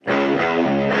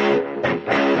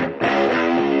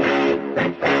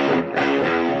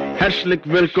Herzlich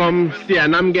willkommen,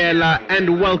 Sianamgela,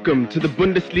 and welcome to the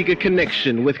Bundesliga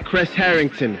Connection with Kres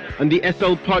Harrington on the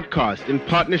SL Podcast in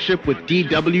partnership with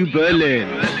DW Berlin.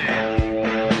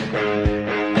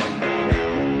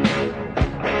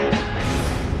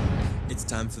 It's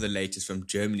time for the latest from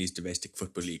Germany's domestic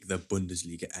football league, the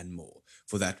Bundesliga, and more.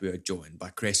 For that, we are joined by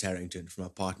Kres Harrington from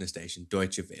our partner station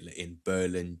Deutsche Welle in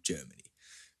Berlin, Germany.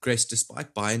 Kres,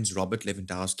 despite Bayern's Robert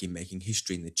Lewandowski making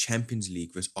history in the Champions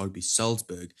League versus RB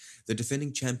Salzburg, the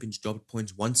defending champions dropped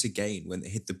points once again when they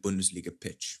hit the Bundesliga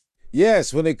pitch.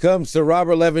 Yes, when it comes to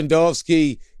Robert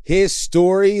Lewandowski, his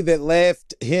story that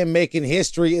left him making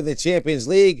history in the Champions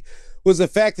League was the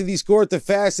fact that he scored the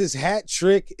fastest hat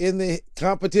trick in the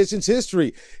competition's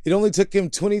history. It only took him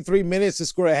 23 minutes to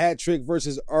score a hat trick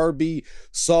versus RB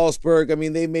Salzburg. I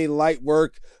mean, they made light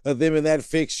work of them in that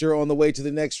fixture on the way to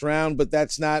the next round, but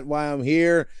that's not why I'm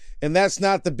here. And that's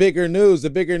not the bigger news.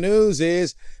 The bigger news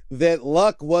is that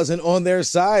luck wasn't on their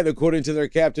side, according to their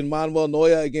captain, Manuel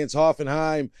Neuer, against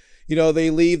Hoffenheim. You know, they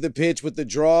leave the pitch with the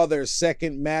draw, their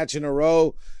second match in a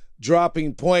row,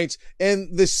 dropping points.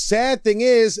 And the sad thing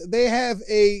is they have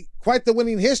quite the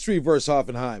winning history versus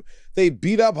Hoffenheim. They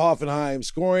beat up Hoffenheim,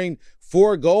 scoring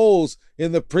 4 goals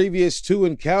in the previous 2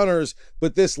 encounters.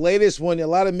 But this latest one, a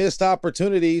lot of missed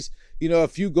opportunities. You know, a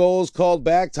few goals called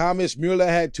back. Thomas Müller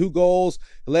had 2 goals.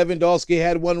 Lewandowski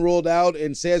had 1 ruled out,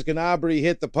 and Serge Gnabry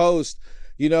hit the post.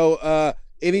 You know,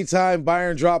 anytime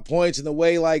Bayern drop points in the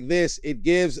way like this, it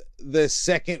gives the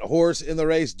second horse in the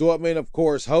race, Dortmund, of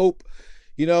course, hope.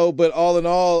 You know, but all in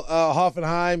all,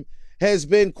 Hoffenheim has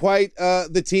been quite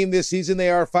the team this season. They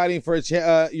are fighting for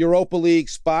a Europa League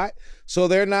spot, so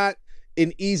they're not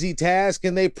an easy task,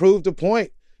 and they proved a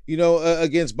point, you know,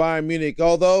 against Bayern Munich.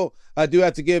 Although I do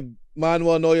have to give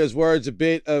Manuel Neuer's words a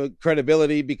bit of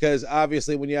credibility, because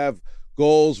obviously when you have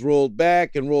goals ruled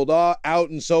back and ruled out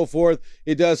and so forth,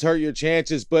 it does hurt your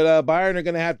chances. But Bayern are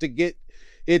going to have to get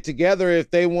it together if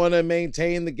they want to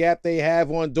maintain the gap they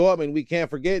have on Dortmund. We can't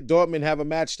forget Dortmund have a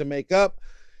match to make up,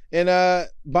 and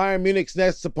Bayern Munich's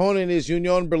next opponent is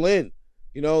Union Berlin,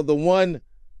 you know, the one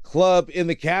club in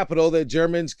the capital that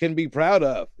Germans can be proud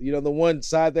of, you know, the one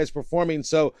side that's performing.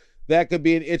 So that could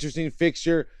be an interesting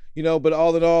fixture, you know, but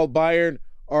all in all, Bayern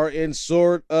are in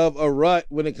sort of a rut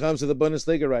when it comes to the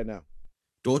Bundesliga right now.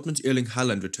 Dortmund's Erling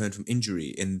Haaland returned from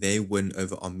injury in their win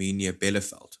over Arminia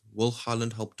Bielefeld. Will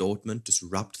Haaland help Dortmund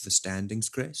disrupt the standings,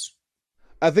 Kres?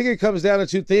 I think it comes down to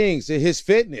 2 things. His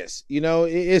fitness, you know,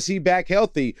 is he back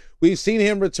healthy? We've seen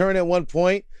him return at one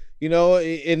point, you know,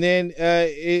 and then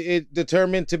it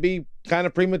determined to be kind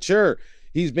of premature.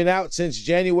 He's been out since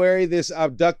January, this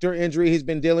abductor injury he's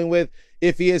been dealing with.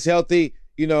 If he is healthy,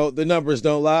 you know, the numbers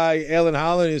don't lie. Erling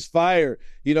Haaland is fire.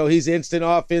 You know, he's instant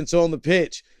offense on the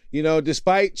pitch. You know,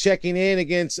 despite checking in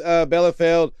against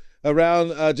Bielefeld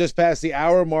around just past the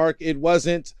hour mark, it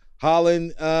wasn't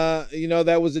Haaland, you know,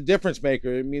 that was a difference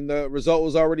maker. I mean, the result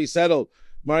was already settled.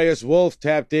 Marius Wolf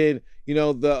tapped in, you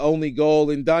know, the only goal.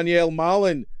 And Daniel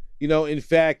Malen, you know, in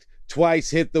fact, twice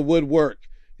hit the woodwork.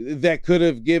 That could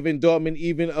have given Dortmund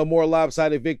even a more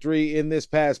lopsided victory in this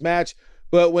past match.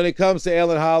 But when it comes to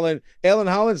Erling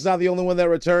Haaland's not the only one that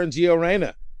returned. Gio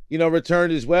Reyna, you know,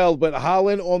 returned as well. But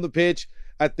Haaland on the pitch,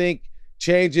 I think,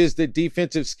 changes the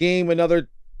defensive scheme. Another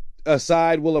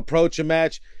side will approach a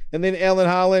match. And then Erling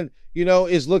Haaland, you know,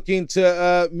 is looking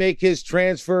to make his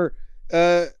transfer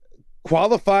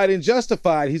qualified and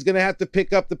justified. He's going to have to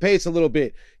pick up the pace a little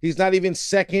bit. He's not even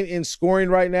second in scoring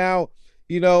right now,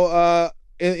 you know,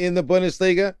 in the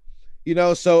Bundesliga. You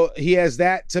know, so he has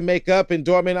that to make up. And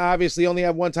Dortmund obviously only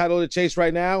have 1 title to chase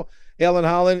right now. Erling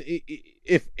Haaland,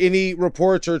 if any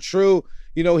reports are true,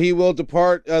 you know, he will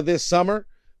depart this summer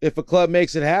if a club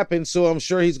makes it happen. So I'm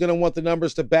sure he's going to want the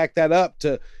numbers to back that up,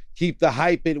 to keep the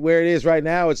hype at where it is right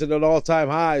now. It's at an all-time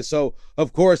high. So,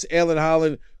 of course, Erling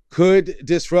Haaland could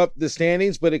disrupt the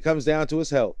standings, but it comes down to his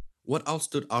health. What else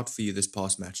stood out for you this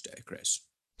past match day, Kres?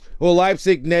 Well,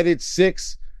 Leipzig netted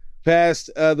 6 past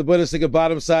the Bundesliga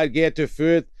bottom side, Greuther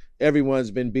Fürth.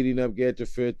 Everyone's been beating up Greuther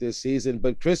Fürth this season,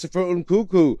 but Christopher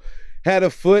Nkunku had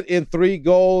a foot in 3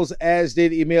 goals, as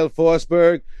did Emil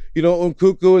Forsberg. You know,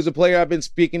 Nkunku is a player I've been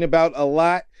speaking about a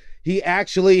lot. He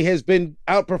actually has been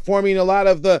outperforming a lot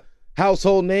of the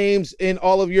household names in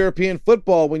all of European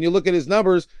football. When you look at his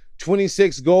numbers,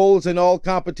 26 goals in all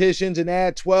competitions and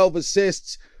add 12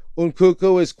 assists.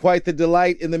 Nkunku is quite the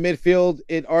delight in the midfield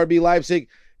at RB Leipzig,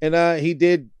 and he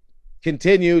did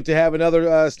continue to have another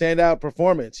standout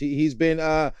performance. He's been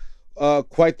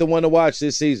quite the one to watch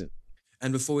this season.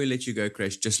 And before we let you go,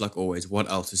 Kres, just like always, what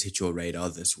else has hit your radar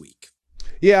this week?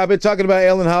 Yeah, I've been talking about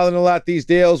Erling Haaland a lot, these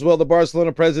deals. Well, the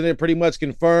Barcelona president pretty much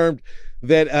confirmed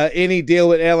that any deal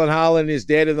with Erling Haaland is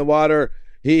dead in the water.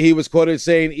 He was quoted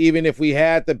saying, even if we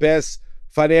had the best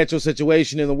financial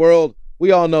situation in the world,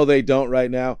 we all know they don't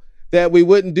right now, that we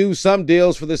wouldn't do some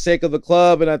deals for the sake of the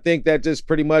club. And I think that just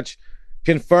pretty much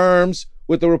confirms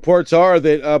what the reports are,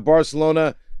 that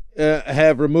Barcelona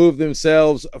have removed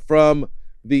themselves from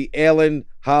the Erling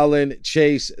Haaland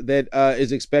chase that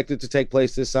is expected to take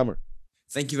place this summer.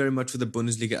 Thank you very much for the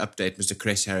Bundesliga update, Mr.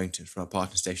 Kres Harrington from our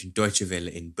partner station Deutsche Welle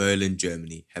in Berlin,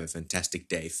 Germany. Have a fantastic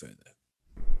day further.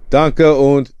 Danke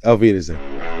und auf Wiedersehen.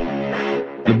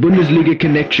 The Bundesliga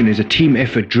Connection is a team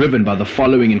effort driven by the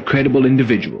following incredible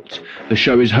individuals. The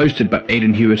show is hosted by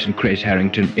Aidan Hewitt and Kres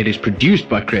Harrington. It is produced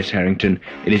by Kres Harrington.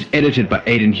 It is edited by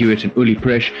Aidan Hewitt and Uli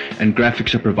Presch, and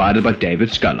graphics are provided by David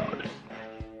Scullard.